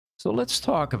So let's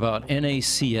talk about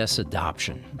NACS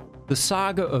adoption. The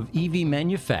saga of EV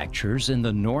manufacturers in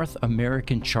the North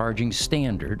American Charging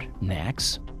Standard,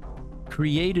 NACS,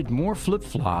 created more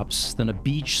flip-flops than a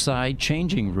beachside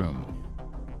changing room.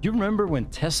 Do you remember when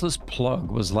Tesla's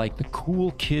plug was like the cool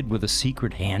kid with a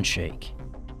secret handshake?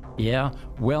 Yeah,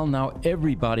 well now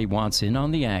everybody wants in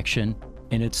on the action,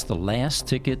 and it's the last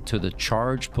ticket to the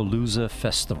Charge Palooza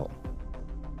festival.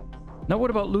 Now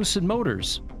what about Lucid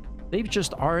Motors? They've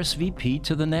just RSVP'd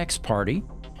to the NACS party,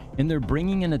 and they're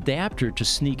bringing an adapter to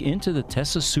sneak into the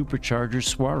Tesla Supercharger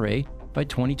soiree by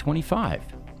 2025.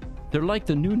 They're like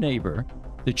the new neighbor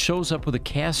that shows up with a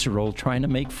casserole trying to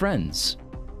make friends.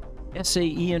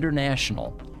 SAE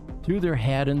International threw their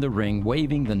hat in the ring,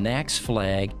 waving the NACS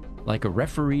flag like a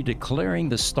referee declaring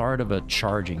the start of a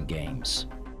charging games.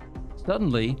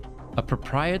 Suddenly, a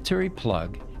proprietary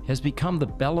plug has become the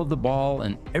belle of the ball,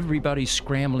 and everybody's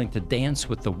scrambling to dance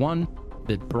with the one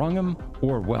that brung him,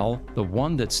 or well, the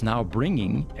one that's now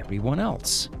bringing everyone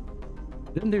else.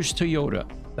 Then there's Toyota,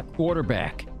 the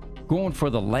quarterback, going for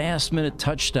the last-minute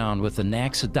touchdown with the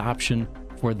NACS adoption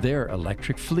for their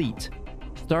electric fleet.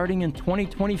 Starting in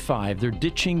 2025, they're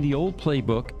ditching the old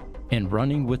playbook and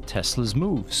running with Tesla's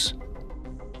moves.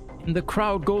 And the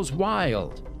crowd goes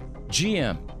wild.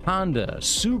 GM, Honda,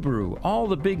 Subaru, all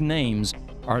the big names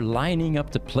are lining up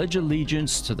to pledge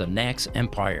allegiance to the NACS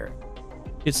empire.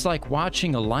 It's like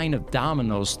watching a line of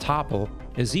dominoes topple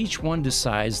as each one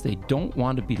decides they don't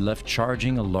want to be left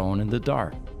charging alone in the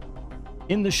dark.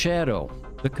 In the shadow,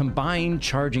 the Combined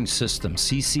Charging System,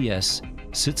 CCS,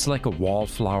 sits like a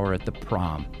wallflower at the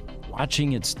prom,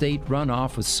 watching its date run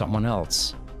off with someone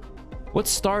else. What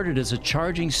started as a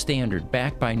charging standard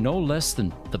backed by no less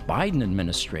than the Biden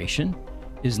administration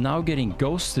is now getting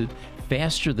ghosted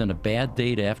faster than a bad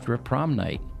date after a prom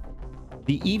night.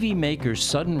 The EV maker's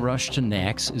sudden rush to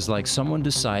NACS is like someone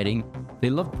deciding they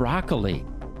love broccoli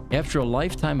after a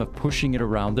lifetime of pushing it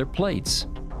around their plates.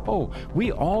 Oh,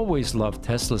 we always loved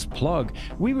Tesla's plug.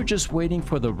 We were just waiting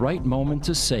for the right moment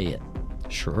to say it.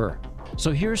 Sure.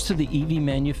 So here's to the EV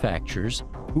manufacturers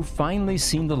who finally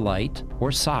seen the light,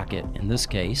 or socket in this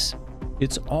case.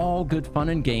 It's all good fun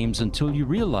and games until you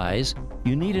realize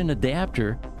you need an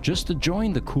adapter just to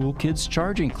join the cool kids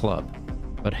charging club.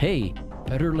 But hey,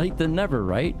 better late than never,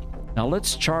 right? Now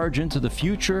let's charge into the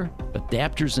future,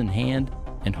 adapters in hand,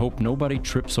 and hope nobody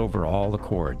trips over all the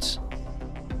cords.